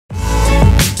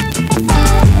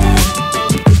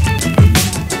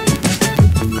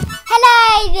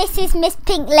is Miss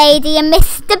Pink Lady and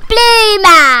Mr. Blue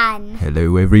Man.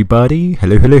 Hello everybody.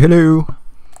 Hello, hello, hello.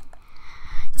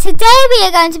 Today we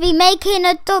are going to be making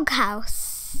a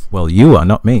doghouse. Well, you are,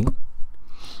 not me.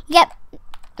 Yep,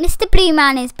 Mr. Blue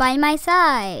Man is by my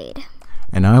side.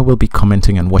 And I will be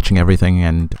commenting and watching everything,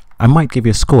 and I might give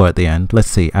you a score at the end.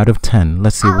 Let's see, out of 10.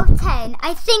 Let's see. Out of 10.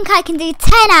 I think I can do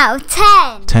 10 out of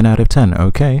 10. 10 out of 10.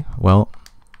 Okay, well,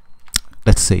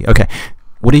 let's see. Okay,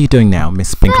 what are you doing now,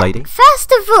 Miss Pink Lady?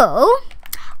 First of all,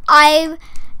 out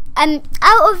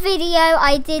of video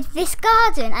I did this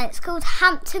garden, and it's called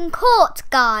Hampton Court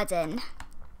Garden.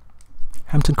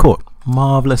 Hampton Court.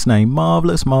 Marvellous name.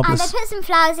 Marvellous, marvellous. And I put some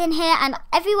flowers in here, and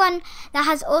everyone that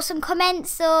has awesome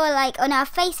comments, or like on our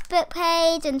Facebook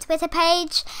page and Twitter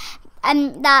page,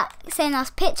 that send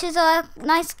us pictures or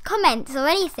nice comments or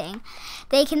anything,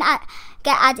 they can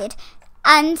get added.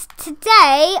 And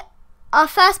today, our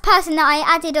first person that I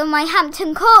added on my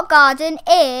Hampton Court garden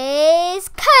is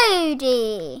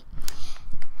Cody.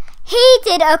 He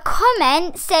did a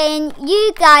comment saying,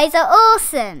 "You guys are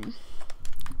awesome."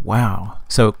 Wow.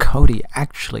 So Cody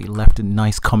actually left a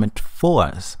nice comment for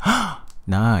us.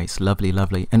 Nice. Lovely,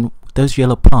 lovely. And those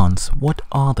yellow plants, what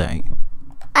are they?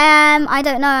 I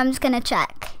don't know. I'm just going to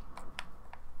check.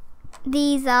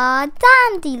 These are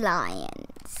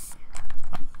dandelions.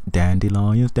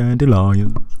 Dandelions,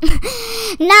 dandelions.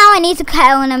 Now I need to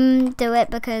cut on and do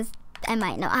it because I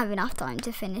might not have enough time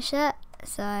to finish it.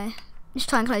 So just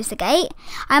try and close the gate.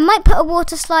 I might put a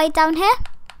water slide down here,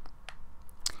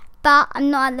 but I'm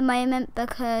not at the moment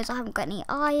because I haven't got any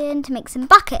iron to make some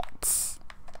buckets.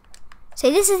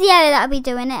 So this is the area that I'll be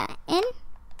doing it in.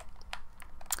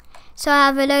 So I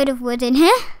have a load of wood in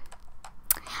here.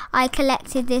 I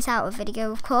collected this out of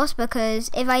video, of course, because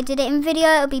if I did it in video,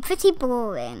 it would be pretty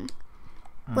boring.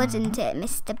 Wasn't it,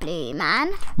 Mr. Blue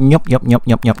Man? Yup, yup, yup,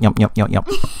 yup, yup, yup, yup, yup, yup.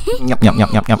 Yup, yup,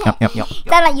 yup, yup, yup, yup, yup, yup.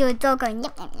 Sound like you're a dog going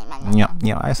yup, yup, yup, yup. Yup,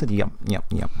 yup, I said yup, yup,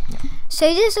 yup, yup.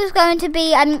 So this is going to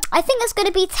be, I think it's going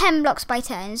to be 10 blocks by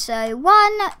 10. So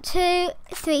 1, 2,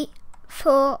 3,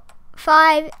 4,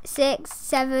 5, 6,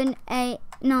 7, 8,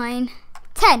 9,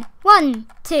 10. 1,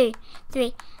 2,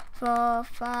 3, 4,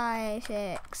 5,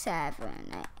 6, 7,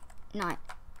 8, 9,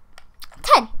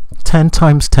 10. 10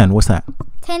 times 10, what's that?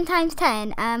 10 times 10.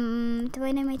 Do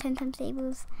I know my 10 times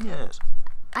tables? Yes.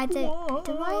 I don't.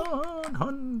 Do I?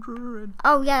 100.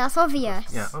 Oh yeah, that's obvious.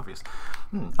 Yeah, obvious.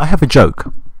 I have a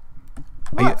joke.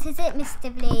 What is it,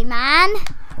 Mr. Blue Man?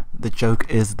 The joke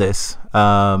is this. It's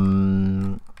a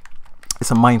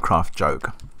Minecraft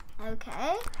joke.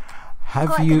 Okay.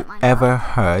 Have you ever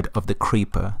heard of the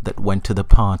creeper that went to the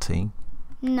party?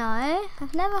 No,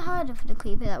 I've never heard of the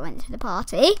creeper that went to the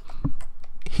party.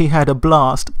 He had a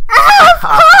blast. Of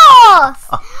course!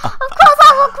 Of course,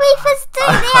 that's what creepers do.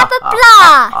 They have a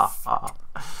blast.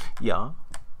 Yeah.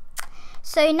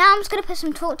 So now I'm just going to put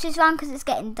some torches around because it's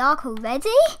getting dark already.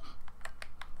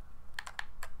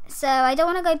 So I don't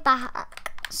want to go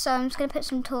back. So I'm just going to put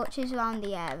some torches around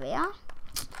the area.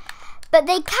 But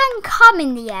they can come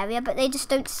in the area, but they just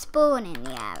don't spawn in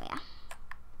the area.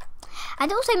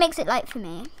 And it also makes it light for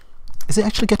me. Is it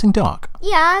actually getting dark?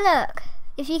 Yeah, look.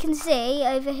 If you can see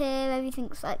over here,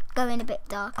 everything's like going a bit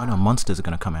dark. Oh no, monsters are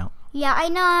going to come out. Yeah, I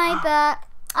know, but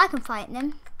I can fight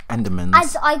them. Endermans.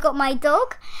 As I got my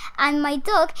dog, and my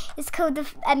dog is called the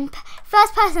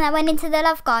first person that went into the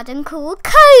love garden called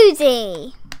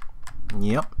Cody.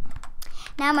 Yep.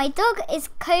 Now my dog is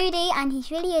Cody, and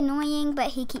he's really annoying,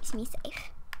 but he keeps me safe.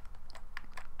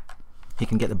 He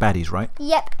can get the baddies, right?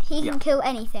 Yep, he can kill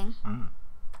anything.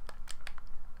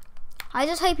 I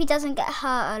just hope he doesn't get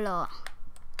hurt a lot.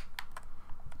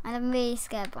 And I'm really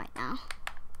scared right now.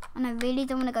 And I really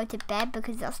don't want to go to bed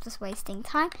because that's just wasting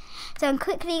time. So I'm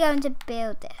quickly going to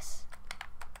build this.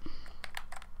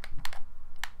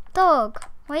 Dog,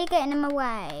 why are you getting him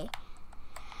away?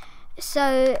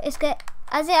 So it's good.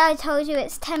 As I told you,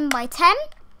 it's 10 by 10.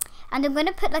 And I'm going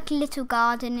to put like a little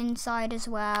garden inside as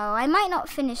well. I might not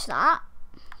finish that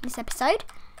this episode.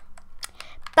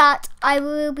 But I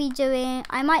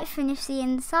might finish the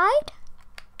inside.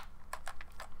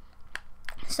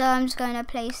 So I'm just going to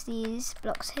place these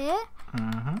blocks here.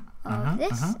 And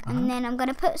then I'm going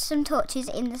to put some torches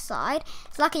in the side.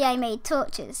 It's lucky I made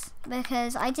torches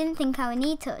because I didn't think I would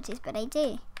need torches, but I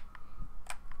do.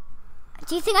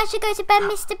 Do you think I should go to bed,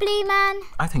 Mr. Blue Man?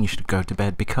 I think you should go to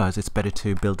bed because it's better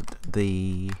to build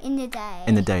in the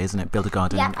day, isn't it? Build a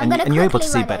garden, yeah, and you're able to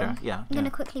see better. Yeah, I'm going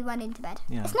to quickly run into bed.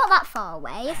 Yeah. It's not that far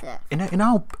away, is it?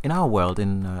 In our world,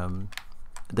 in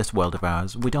this world of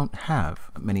ours, we don't have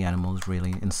many animals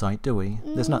really in sight, do we?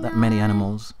 There's not that many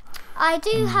animals. I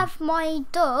do have my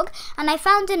dog, and I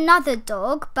found another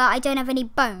dog, but I don't have any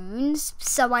bones,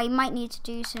 so I might need to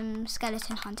do some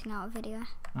skeleton hunting out video.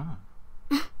 Oh.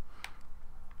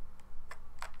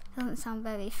 Doesn't sound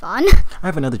very fun. I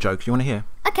have another joke. You want to hear?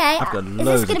 Okay. I've got Is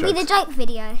loads this going of to be the jokes. joke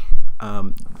video?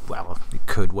 Well, it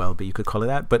could well be. You could call it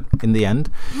that. But in the end,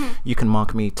 you can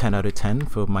mark me 10 out of 10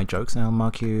 for my jokes, and I'll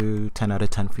mark you 10 out of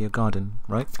 10 for your garden,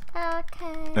 right?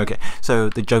 Okay. Okay. So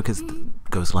the joke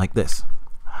goes like this.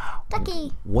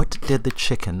 Ducky. What did the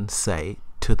chicken say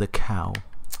to the cow?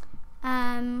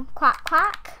 Quack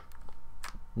quack.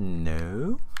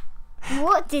 No.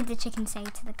 What did the chicken say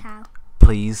to the cow?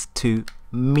 Pleased to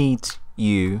meet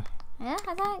you. Yeah,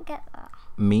 I don't get that.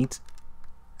 Meet.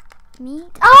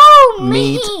 Oh,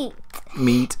 Meat. meat.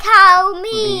 Meet. Cow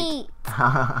meat.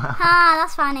 Ah,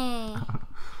 that's funny.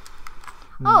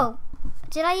 Oh,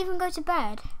 did I even go to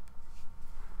bed?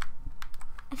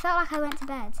 I felt like I went to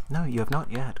bed. No, you have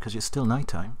not yet, because it's still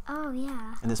nighttime. Oh,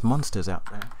 yeah. And there's monsters out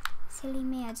there. Silly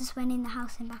me, I just went in the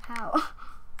house and back out.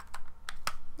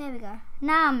 There we go.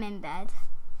 Now I'm in bed.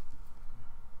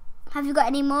 Have you got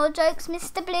any more jokes,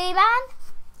 Mr. Blue Man?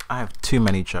 I have too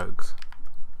many jokes.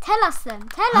 Tell us them.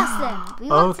 Tell us them. We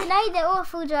want to Okay. know the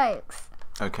awful jokes.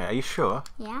 Okay, are you sure?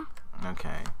 Yeah?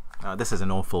 Okay. This is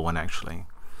an awful one, actually.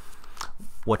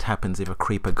 What happens if a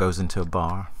creeper goes into a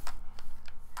bar?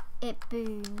 It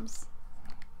booms.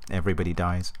 Everybody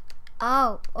dies.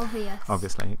 Oh, obvious.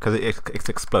 Obviously, because it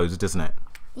explodes, doesn't it?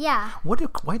 Yeah. Why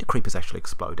do creepers actually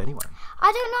explode anyway?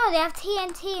 I don't know. They have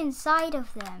TNT inside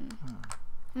of them.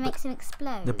 It makes them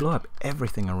explode. They blow up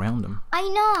everything around them. I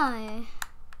know.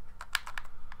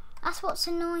 That's what's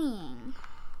annoying.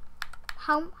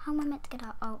 How am I meant to get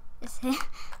out? Oh, it's here.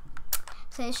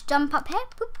 So let's jump up here.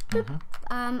 Boop, boop.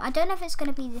 I don't know if it's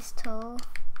going to be this tall.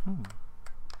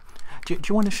 Do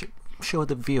you want to show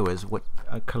the viewers what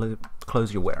colour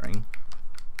clothes you're wearing?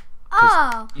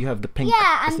 Oh, You have the pink.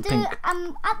 yeah. it's the pink.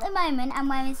 At the moment, I'm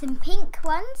wearing some pink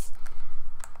ones.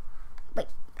 Wait,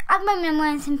 at the moment, I'm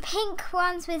wearing some pink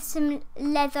ones with some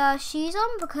leather shoes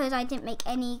on because I didn't make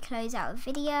any clothes out of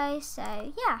video.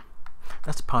 So yeah.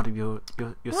 That's part of your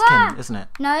Yeah. skin, isn't it?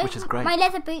 No, Which is great. my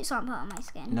leather boots aren't part of my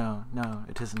skin. No,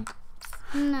 it isn't.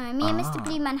 No, me and Mr.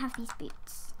 Blue Man have these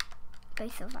boots.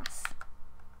 Both of us.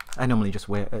 I normally just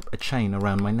wear a chain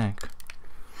around my neck.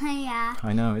 Yeah.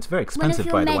 I know, it's very One of expensive,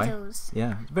 your by the way. medals.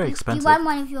 Yeah, it's very expensive. You won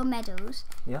one of your medals.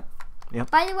 Yeah.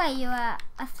 By the way, you're a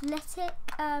athletic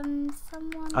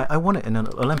someone. I won it in the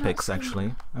Olympics, see.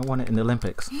 actually. I won it in the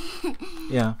Olympics.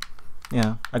 Yeah.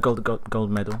 I got the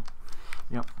gold medal.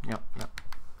 Yep.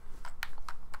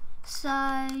 So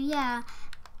yeah,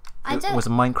 It was a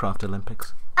Minecraft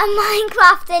Olympics. a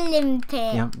Minecraft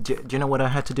Olympic. Yeah. Do you know what I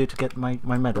had to do to get my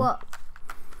medal? What?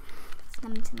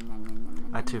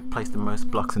 I had to place the most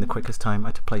blocks in the quickest time. I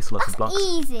had to place lots of blocks.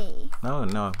 Easy. No,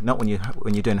 not when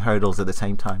you're doing hurdles at the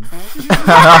same time.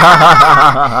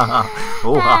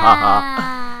 Oh,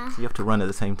 Ah. So you have to run at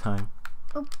the same time.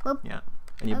 Oop, oop. Yeah,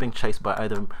 and you're being chased by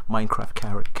other Minecraft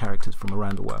characters from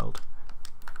around the world.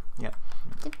 Yeah.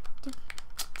 Do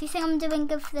you think I'm doing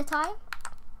good for the time?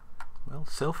 Well,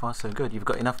 so far so good. You've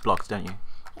got enough blocks, don't you?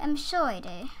 I'm sure I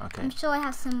do. Okay. I'm sure I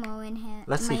have some more in here.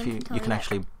 Let's in see my if you inventory. can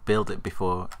actually build it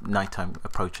before nighttime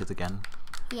approaches again.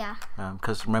 Yeah.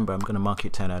 Because remember, I'm going to mark you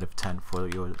 10 out of 10 for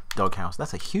your doghouse.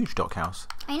 That's a huge doghouse.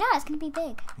 I know it's gonna be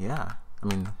big. Yeah. I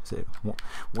mean,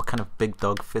 what kind of big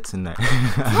dog fits in there?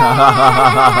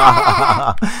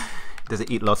 Does it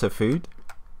eat lots of food?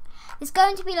 It's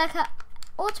going to be like a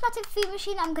automatic food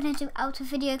machine. I'm gonna do out of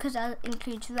video because that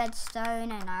includes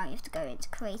redstone, and now you have to go into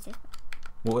creative.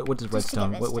 What does Just to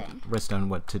get redstone?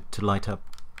 Redstone to light up?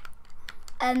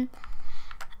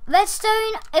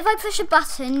 Redstone. If I push a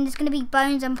button, there's gonna be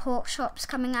bones and pork chops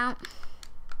coming out.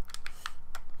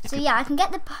 So yeah, I can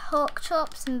get the pork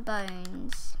chops and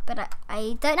bones, but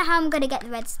I don't know how I'm gonna get the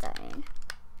redstone.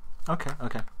 Okay.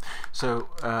 So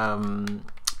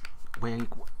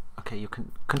okay, you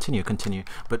can continue.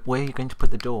 But where are you going to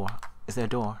put the door? Is there a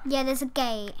door? Yeah, there's a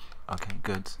gate. Okay,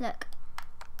 good. Look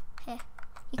here.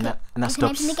 You And can, that you can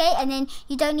stops. open the gate, and then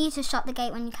you don't need to shut the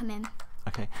gate when you come in.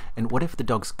 Okay. And what if the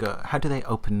dogs go? How do they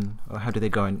open, or how do they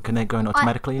go in? Can they go in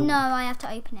automatically? No, I have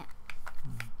to open it.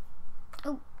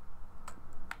 Oh,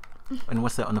 And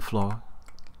what's that on the floor?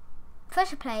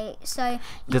 pressure plate. So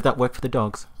Does that work for the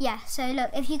dogs? yeah. So look,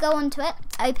 if you go onto it,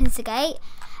 it opens the gate,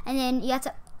 and then you have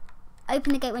to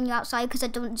open the gate when you're outside because I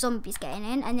don't want zombies getting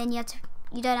in, and then you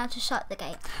don't have to shut the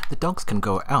gate. The dogs can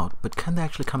go out, but can they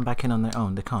actually come back in on their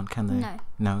own? They can't, can they? No.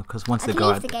 No, because once I they can go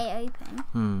leave out. the gate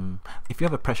open. If you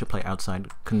have a pressure plate outside,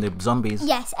 can the zombies?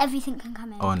 Yes, everything can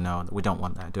come in. Oh no, we don't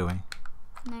want that, do we?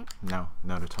 No. No,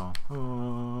 not at all.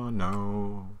 Oh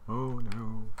no. Oh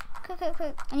no. Quick, quick,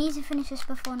 quick. I need to finish this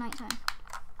before night time.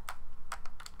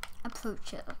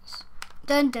 Approaches.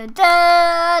 Dun dun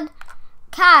dun!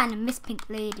 Can Miss Pink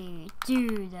Lady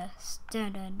do this?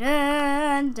 Dun dun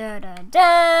dun dun dun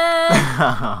dun!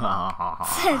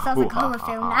 Sounds like a horror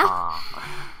film now.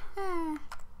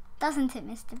 Doesn't it,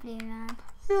 Mr. Blue Man?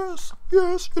 Yes,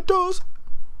 yes, it does.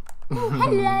 Ooh,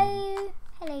 hello.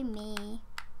 Hello, me.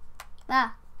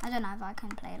 Ah, I don't know if I can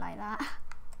play like that.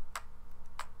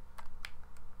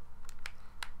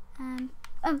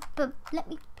 But let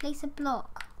me place a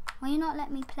block. Why you not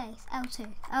let me place?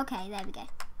 L2. Okay, there we go.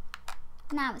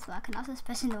 Now it's working. I was just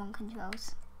pressing the wrong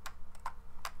controls.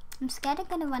 I'm scared I'm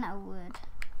gonna run out of wood.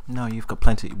 No, you've got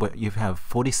plenty. You have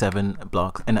 47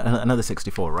 blocks and another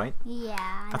 64, right?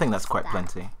 Yeah. I think that's quite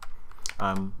plenty.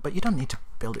 But you don't need to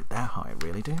build it that high,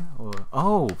 really, do you? Or,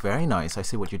 oh, very nice. I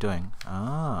see what you're doing.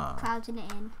 Ah. Crowding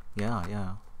it in. Yeah,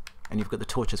 yeah. And you've got the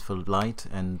torches for light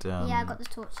and... yeah, I got the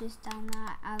torches down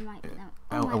there. I might...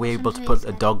 are we able to put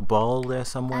a dog ball there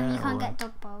somewhere? You can't get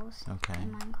dog balls in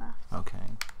Minecraft.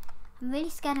 Okay. I'm really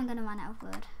scared I'm going to run out of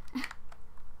wood.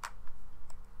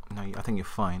 No, I think you're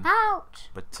fine. Ouch!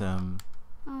 But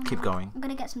keep going. I'm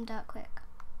going to get some dirt quick.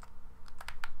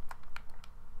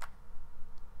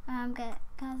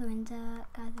 Gathering dirt.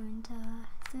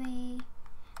 3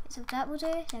 bits of dirt will do.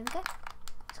 There we go.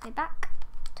 Let's go back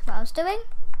to what I was doing.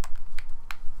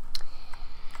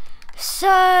 So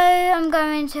I'm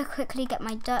going to quickly get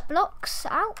my dirt blocks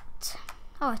out.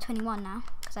 Oh, 21 now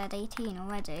because I had 18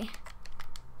 already.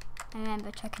 I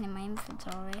remember checking in my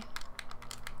inventory.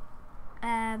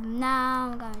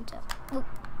 Now I'm going to. Oh,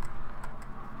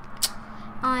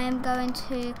 I am going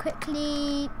to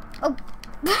quickly. Oh,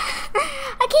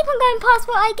 I keep on going past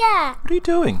what I get. What are you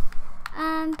doing?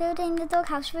 Building the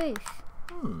doghouse roof.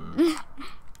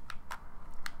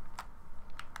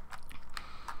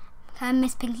 Can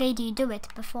Miss Pink Lady do it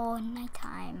before night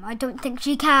time? I don't think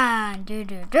she can. Dun,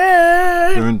 dun,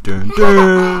 dun. Dun, dun,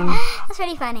 dun. That's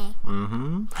really funny.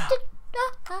 Mm-hmm.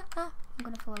 I'm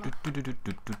gonna fall off.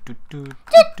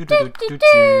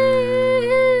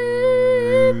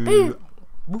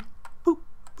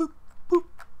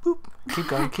 Keep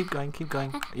going, keep going, keep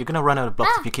going. You're gonna run out of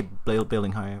blocks if you keep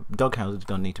building higher. Doghouses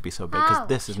don't need to be so big because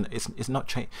this isn't. It's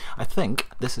not. I think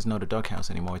this is not a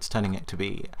doghouse anymore. It's turning it to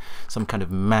be some kind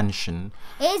of mansion.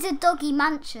 It is a doggy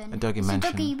mansion. A doggy mansion.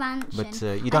 A doggy mansion. But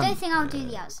you don't. I don't think I'll do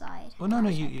the outside. Well, no.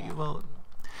 Well,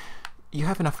 you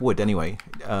have enough wood anyway,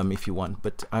 if you want.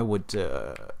 But I would.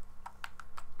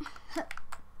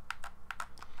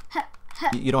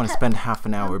 You don't want to spend half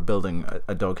an hour building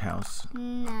a doghouse.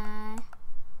 No.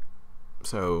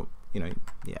 So,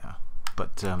 yeah.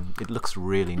 But it looks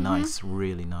really nice,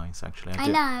 really nice, actually. I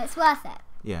know, it's worth it.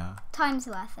 Yeah. Time's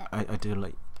worth it. I do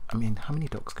like, I mean, how many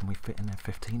dogs can we fit in there?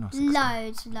 15 or 16?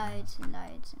 Loads.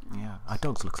 Yeah, our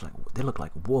dogs they look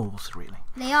like wolves, really.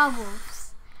 They are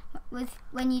wolves.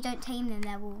 When you don't tame them,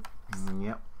 they're wolves.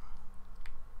 Yep.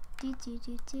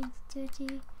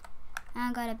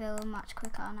 I'm gonna build much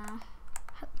quicker now.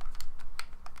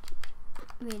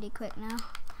 Really quick now.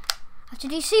 I have to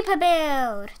do super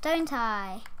build, don't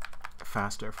I?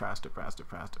 Faster.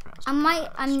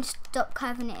 I'm stop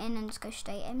curving it in and just go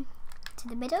straight in to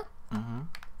the middle.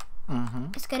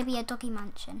 It's gonna be a doggy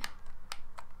mansion.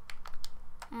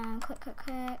 Quick.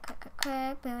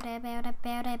 Build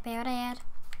it.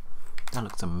 That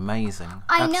looks amazing.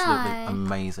 I Absolutely know.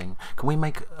 amazing. Can we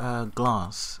make a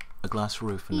glass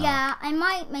roof now? Yeah, I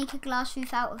might make a glass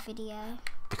roof out of video.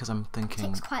 Because I'm thinking. It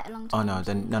takes quite a long time. Oh no,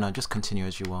 then no, just continue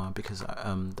as you are because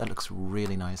that looks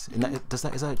really nice. Is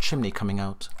that a chimney coming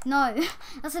out? No,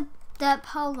 that's a dirt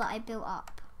pole that I built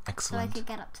up. Excellent. So I could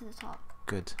get up to the top.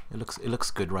 Good. It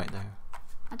looks good right there.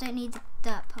 I don't need the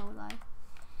dirt pole though.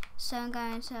 So I'm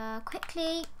going to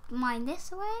quickly mine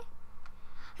this away.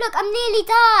 Look, I'm nearly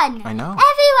done. I know.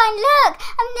 Everyone, look,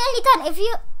 I'm nearly done.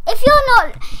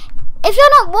 If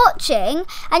you're not watching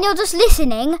and you're just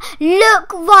listening,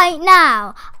 look right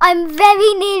now. I'm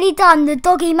very nearly done the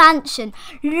doggy mansion.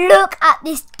 Look at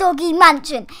this doggy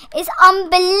mansion. It's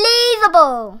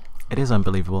unbelievable. It is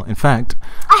unbelievable. In fact,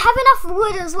 I have enough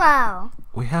wood as well.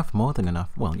 We have more than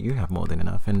enough. Well, you have more than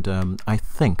enough. And I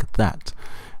think that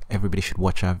everybody should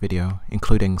watch our video,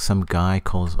 including some guy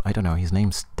called, I don't know, his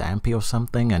name's Stampy or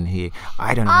something, and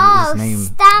I don't know his name.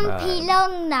 Stampy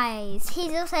Longnose.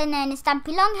 He's also known as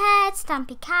Stampy Longhead,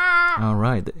 Stampy Cat. All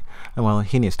right. Well,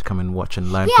 he needs to come and watch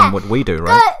and learn from what we do,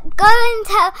 right? Go and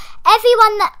tell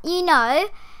everyone that you know,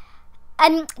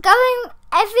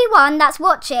 everyone that's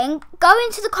watching, go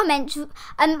into the comments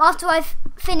after I've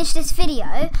finished this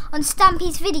video on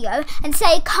Stampy's video and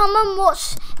say, come and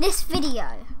watch this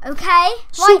video. Okay?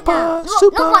 Super, right now.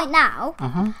 super. Not right now.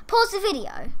 Mm-hmm. Pause the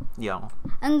video. Yeah.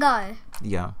 And go.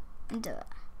 Yeah. And do it.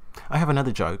 I have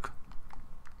another joke.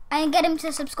 And get him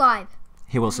to subscribe.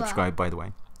 He will as well. subscribe, by the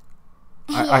way.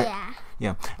 Yeah.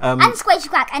 Yeah. And Squishy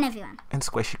Quack and everyone. And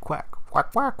Squishy Quack.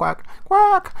 Quack, quack, quack,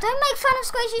 quack. Don't make fun of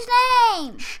Squishy's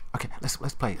name. Shh. Okay, let's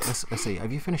play. Let's see.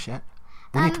 Have you finished yet?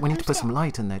 We I'm need to put some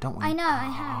light in there, don't we? I know, I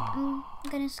have.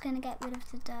 I'm just gonna get rid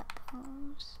of the dirt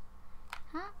poles.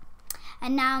 Huh?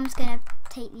 And now I'm just gonna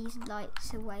take these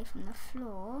lights away from the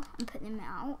floor and put them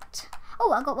out.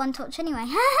 Oh, I got one torch anyway.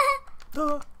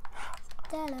 Are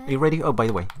you ready? Oh, by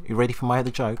the way, you ready for my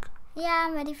other joke? Yeah,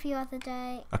 I'm ready for your other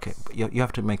day. Okay, but you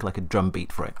have to make like a drum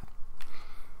beat for it.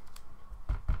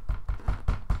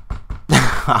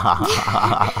 By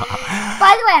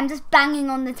the way, I'm just banging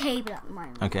on the table at the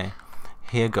moment. Okay,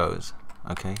 here goes.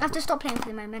 Okay. I have to stop playing for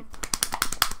the moment.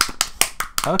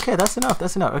 Okay, that's enough.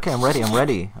 That's enough. Okay, I'm ready.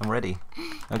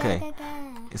 Okay. Go.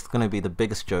 It's gonna be the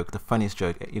biggest joke, the funniest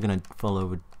joke. You're gonna fall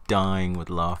over dying with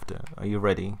laughter. Are you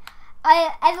ready?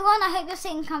 Everyone, I hope you're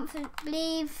sitting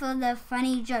comfortably for the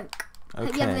funny joke. Okay.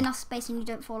 Hope you have enough space and you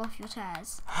don't fall off your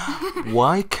chairs.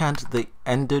 Why can't the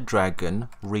Ender Dragon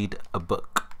read a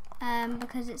book?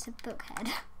 Because it's a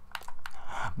bookhead.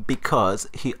 Because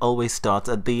he always starts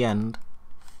at the end.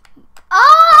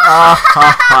 Oh!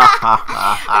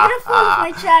 I'm gonna fall off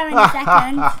my chair in a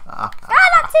second.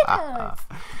 That's it.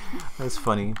 That's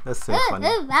funny. That's so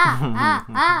funny.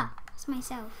 That's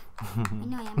myself. I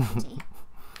know I am pretty.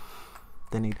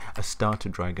 They need a starter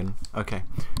dragon. Okay,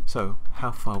 so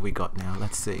how far we got now?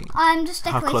 Let's see. I'm just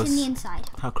How decorating close? the inside.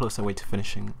 How close are we to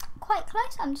finishing? Quite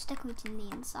close. I'm just decorating the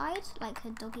inside, like a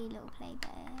doggy little play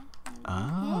bear.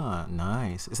 Ah,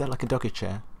 nice. Is that like a doggy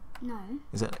chair? No.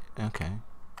 Is that okay?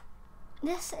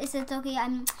 This is a doggy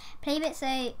play bit,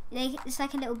 so it's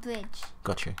like a little bridge.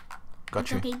 Got you. A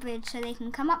doggy bridge, so they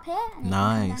can come up here. And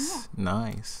Nice, they can come down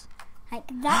here. nice. Like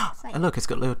that. And look, it's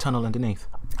got a little tunnel underneath.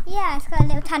 Yeah, it's got a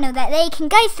little tunnel that they can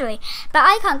go through, but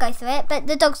I can't go through it. But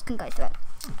the dogs can go through it.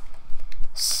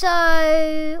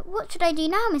 So, what should I do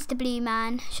now, Mr. Blue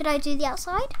Man? Should I do the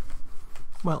outside?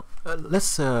 Well,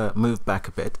 let's move back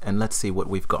a bit and let's see what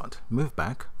we've got. Move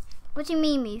back. What do you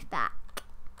mean move back?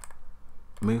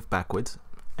 Move backwards.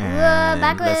 And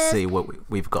backwards. let's see what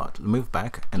we've got. Move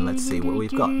back and let's see what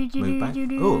we've got. Move back.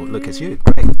 Oh, look, it's you.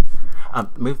 Great.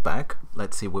 Move back.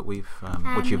 Let's see what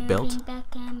what you've built.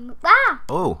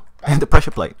 Oh, and the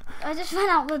pressure plate. I just ran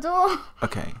out the door.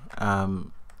 Okay.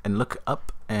 And look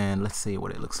up and let's see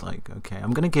what it looks like. Okay,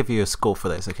 I'm gonna give you a score for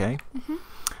this. Okay.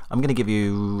 I'm gonna give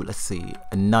you, let's see,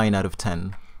 a 9 out of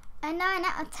 10. A 9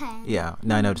 out of 10. Yeah,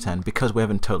 9 out of 10 because we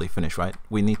haven't totally finished, right?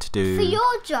 We need to do. For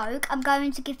your joke, I'm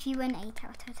going to give you an 8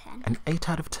 out of 10. An 8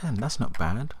 out of 10. That's not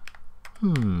bad.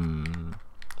 The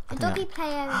doggy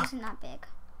play area isn't that big.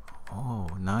 Oh,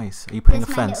 nice. Are you putting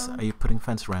There's a fence? Are you putting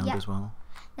fence around as well?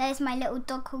 There's my little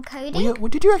dog called Cody.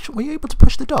 Were you able to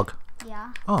push the dog?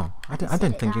 Yeah. Oh, I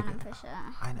didn't think you could.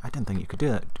 I didn't think you could do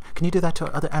that. Can you do that to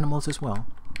other animals as well?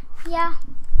 Yeah.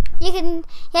 You can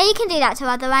do that to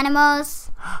other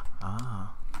animals.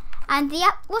 Ah. And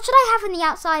what should I have in the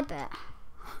outside bit?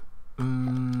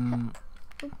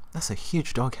 That's a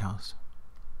huge doghouse.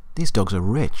 These dogs are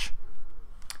rich.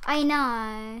 I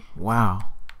know. Wow.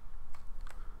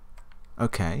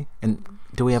 Okay. And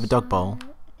do we have a dog bowl?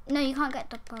 No, you can't get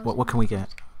dog bowls. What can we get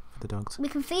for the dogs? We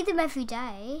can feed them every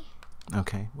day.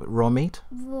 Okay. Raw meat?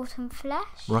 Rotten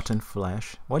flesh. Rotten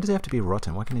flesh. Why does it have to be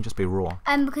rotten? Why can't it just be raw?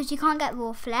 Because you can't get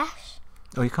raw flesh.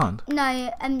 Oh, you can't? No,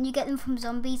 you get them from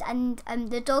zombies, and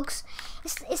the dogs.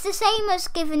 It's the same as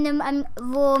giving them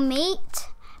raw meat,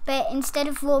 but instead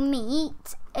of raw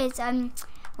meat, it's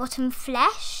rotten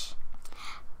flesh.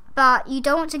 But you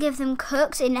don't want to give them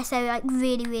cooked unless they're like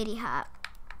really, really hurt.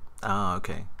 Ah,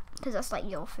 okay. Because that's like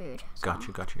your food. So. Got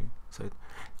you. So,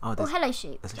 hello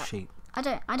sheep. There's a sheep. I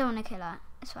don't want to kill her.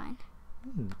 It's fine.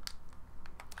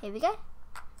 Here we go.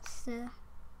 It's the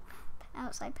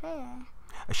outside player.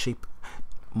 A sheep.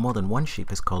 More than one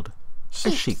sheep is called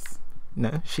a sheep.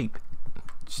 No, sheep.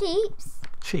 Sheeps.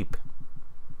 Sheep.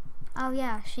 Oh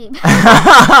yeah, sheep.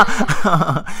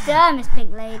 Damn, Miss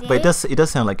Pink Lady. But it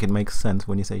does sound like it makes sense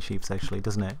when you say sheeps, actually,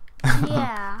 doesn't it?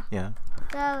 Yeah. Yeah.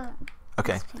 Go.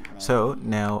 Okay. So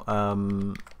now,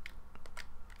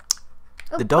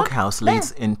 the doghouse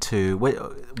leads into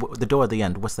the door at the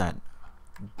end. What's that?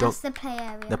 That's the play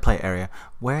area. The play area.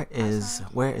 Where is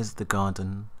the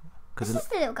garden? This is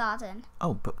the little garden.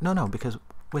 Oh, but no, because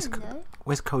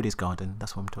where's Cody's garden?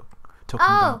 That's what I'm talking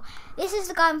about. This is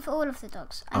the garden for all of the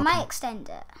dogs. I might extend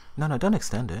it. No, don't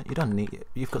extend it. You don't need it.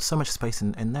 You've got so much space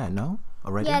in there, no?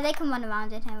 Already? Yeah, they can run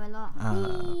around in here a lot.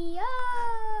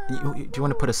 Do you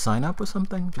want to put a sign up or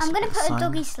something? Just I'm gonna put a sign?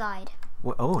 doggy slide.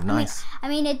 Oh, nice. I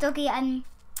mean a doggy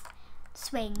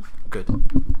swing. Good.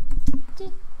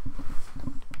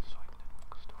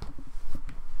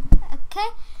 Okay,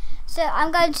 so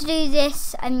I'm going to do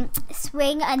this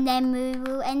swing, and then we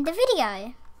will end the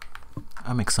video.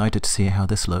 I'm excited to see how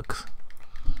this looks.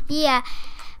 Yeah,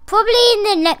 probably in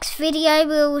the next video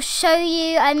we'll show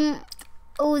you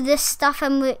all this stuff,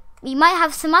 and we might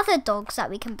have some other dogs that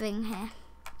we can bring here.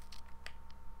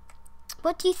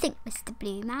 What do you think, Mr.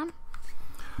 Blue Man?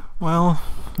 Well,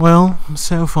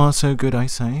 so far so good, I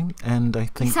say, and I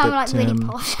think You sound that, like really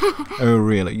posh. Oh,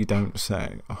 really? You don't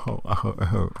say.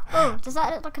 Oh. Does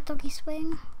that look like a doggy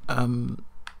swing?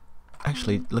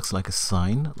 Actually, it looks like a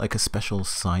sign, like a special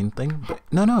sign thing. But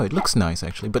no, it looks nice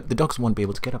actually. But the dogs won't be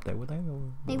able to get up there, will they?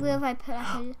 They will if I put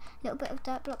like a little bit of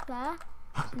dirt block there,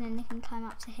 and then they can climb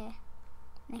up to here.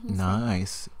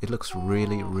 Nice. It looks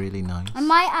really, really nice. I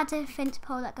might add a fence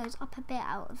pole that goes up a bit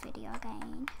out of video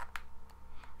again.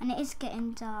 And it is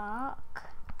getting dark.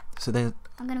 So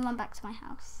I'm going to run back to my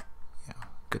house. Yeah,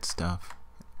 good stuff.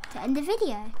 To end the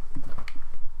video.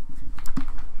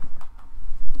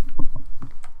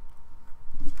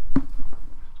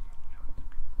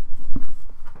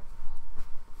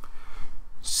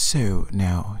 So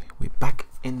now we're back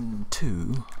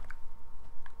into...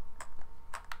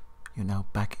 You're now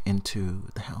back into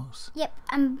the house. Yep,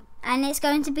 and it's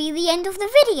going to be the end of the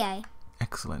video.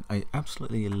 Excellent. I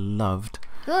absolutely loved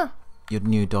Oh. your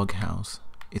new dog house.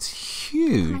 It's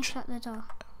huge. Can I shut the door?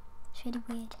 It's really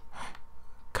weird.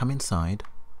 Come inside.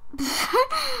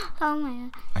 Oh my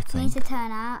god. I I need think. to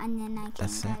turn out, and then I can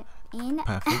That's go it. in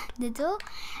Perfect. the door,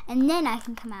 and then I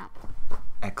can come out.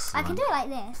 Excellent. I can do it like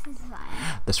this. This is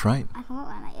fine. That's right. I can walk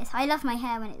around like this. I love my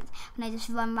hair when I just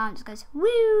run around. It just goes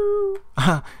woo.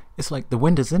 It's like the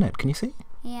wind is in it. Can you see?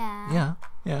 Yeah.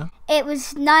 Yeah. It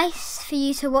was nice for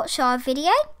you to watch our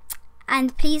video,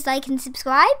 and please like and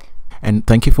subscribe. And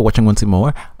thank you for watching once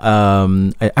more.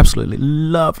 I absolutely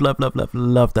love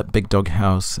that big dog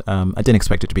house. I didn't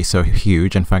expect it to be so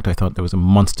huge. In fact, I thought there was a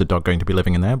monster dog going to be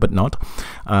living in there, but not.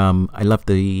 I love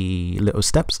the little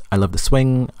steps. I love the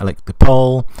swing. I like the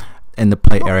pole and the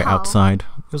play area pole? outside.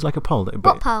 It was like a pole.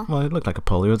 What pole? Well, it looked like a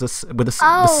pole. It was with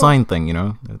the sign thing, you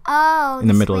know. In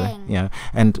the middle there. Yeah.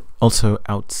 And also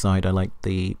outside, I like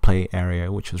the play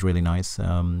area, which was really nice.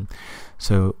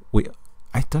 So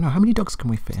I don't know, how many dogs can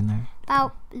we fit in there?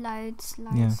 About loads.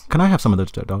 Yeah. Can I have some of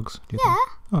those dogs? Do you think?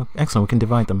 Oh, excellent. We can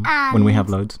divide them when we have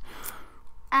loads.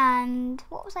 And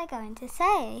what was I going to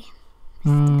say?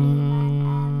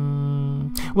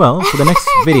 Well, for the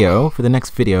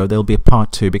next video, there'll be a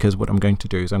part 2, because what I'm going to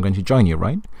do is I'm going to join you,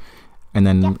 right? And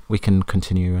then we can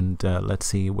continue, and let's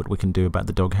see what we can do about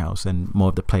the doghouse and more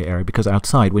of the play area, because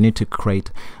outside we need to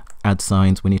add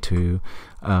signs. We need to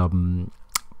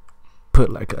put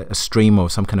like a stream or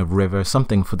some kind of river,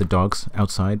 something for the dogs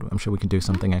outside. I'm sure we can do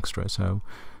something extra. So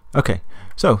okay,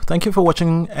 so thank you for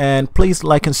watching, and please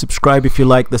like and subscribe if you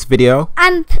like this video,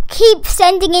 and keep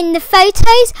sending in the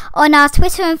photos on our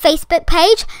Twitter and Facebook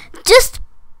page just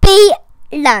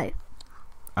below.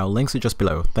 our links are just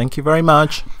below. Thank you very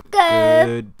much. Goodbye.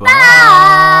 Goodbye.